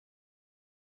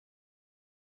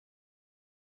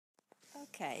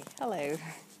Okay, hello.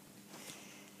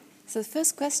 So the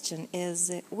first question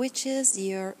is, which is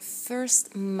your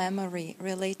first memory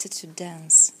related to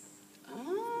dance?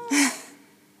 Oh, oh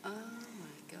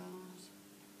my God.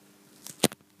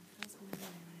 My first memory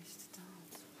when I used to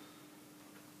dance.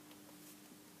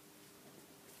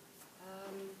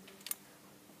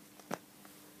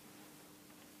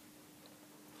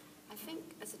 I think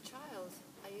as a child,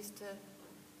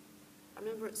 I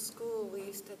remember at school we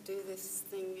used to do this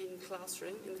thing in the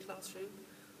classroom,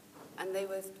 and they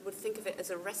would think of it as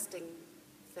a resting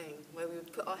thing, where we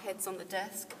would put our heads on the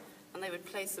desk and they would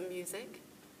play some music.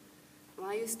 And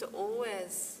I used to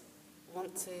always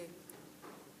want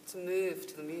to move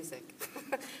to the music.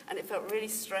 And it felt really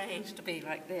strange to be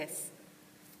like this.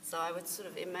 So I would sort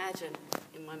of imagine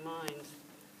in my mind,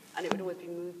 and it would always be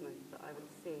movement that I would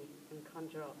see and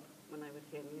conjure up when I would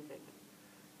hear music.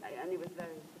 And it was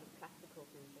very sort of classical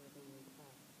things they were doing in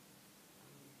class.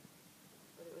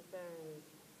 But it was very,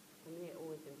 for me, it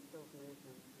always instilled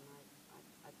movement, and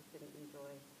I just didn't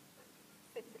enjoy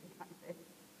sitting like this.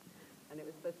 And it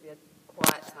was supposed to be a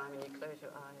quiet time, and you close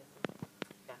your eyes.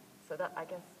 Yeah, so I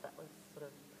guess that was sort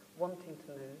of wanting to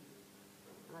move.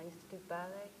 And I used to do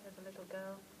ballet as a little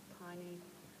girl, tiny,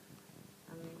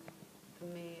 and for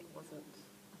me it wasn't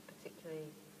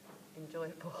particularly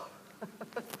enjoyable.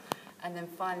 And then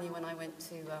finally when I went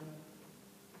to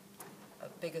a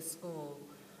bigger school,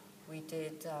 we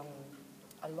did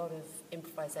a lot of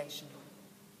improvisation.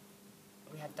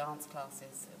 We had dance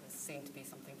classes. It was seen to be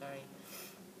something very,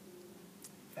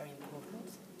 very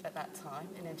important at that time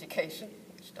in education,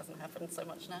 which doesn't happen so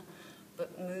much now.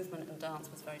 But movement and dance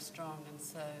was very strong, and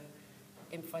so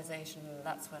improvisation,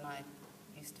 that's when I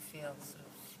used to feel sort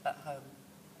of at home.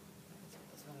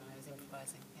 It was when I was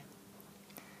improvising, yeah.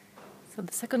 So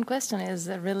the second question is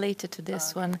related to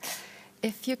this one.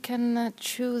 If you can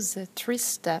choose 3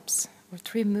 steps or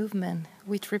 3 movements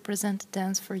which represent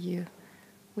dance for you,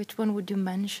 which one would you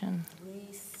mention?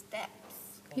 3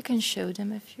 steps? You can show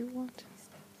them if you want.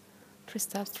 3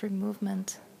 steps, 3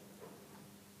 movements.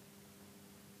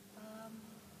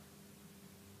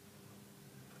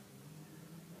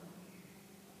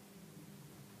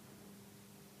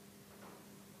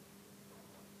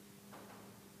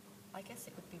 I guess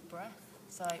it would be breath.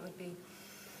 So it would be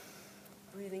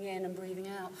breathing in and breathing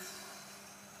out.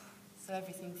 So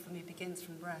everything for me begins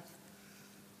from breath.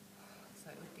 So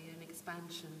it would be an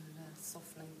expansion and a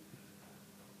softening.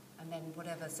 And then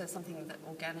whatever, so something that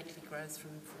organically grows from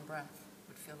breath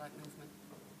would feel like movement.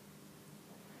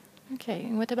 Okay,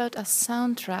 and what about a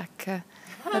soundtrack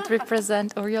that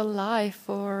represent or your life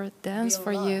or dance Real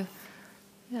for life. you?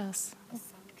 Yes. A soundtrack.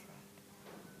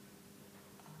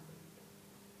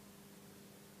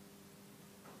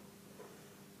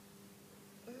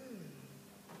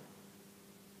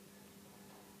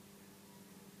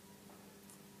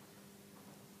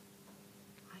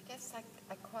 I guess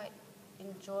I quite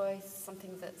enjoy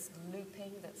something that's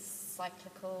looping, that's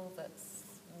cyclical, that's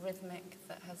rhythmic,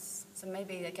 that has, so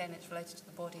maybe again it's related to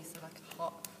the body, so like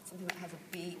something that has a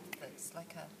beat, that's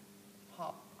like a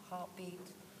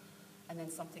heartbeat, and then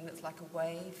something that's like a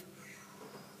wave,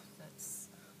 that's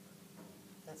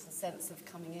a sense of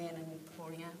coming in and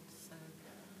pouring out.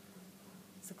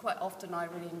 So quite often I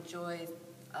really enjoy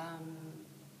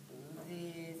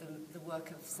the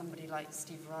work of somebody like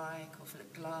Steve Reich or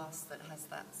Philip Glass that has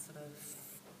that sort of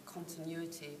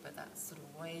continuity, but that sort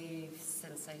of wave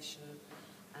sensation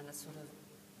and a sort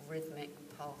of rhythmic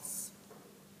pulse.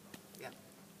 Yeah.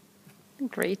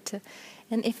 Great.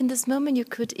 And if in this moment you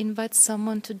could invite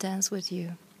someone to dance with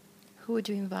you, who would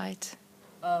you invite?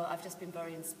 I've just been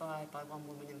very inspired by one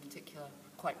woman in particular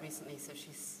quite recently, so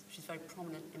she's very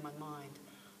prominent in my mind,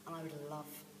 and I would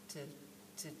love to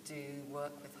do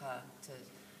work with her.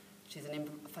 She's a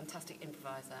fantastic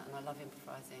improviser, and I love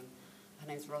improvising. Her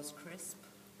name's Rosalind Crisp,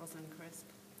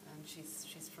 and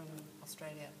she's from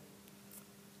Australia.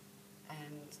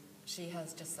 And she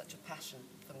has just such a passion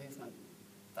for movement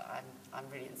that I'm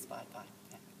really inspired by.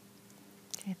 Yeah.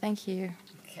 Okay, thank you.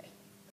 Okay.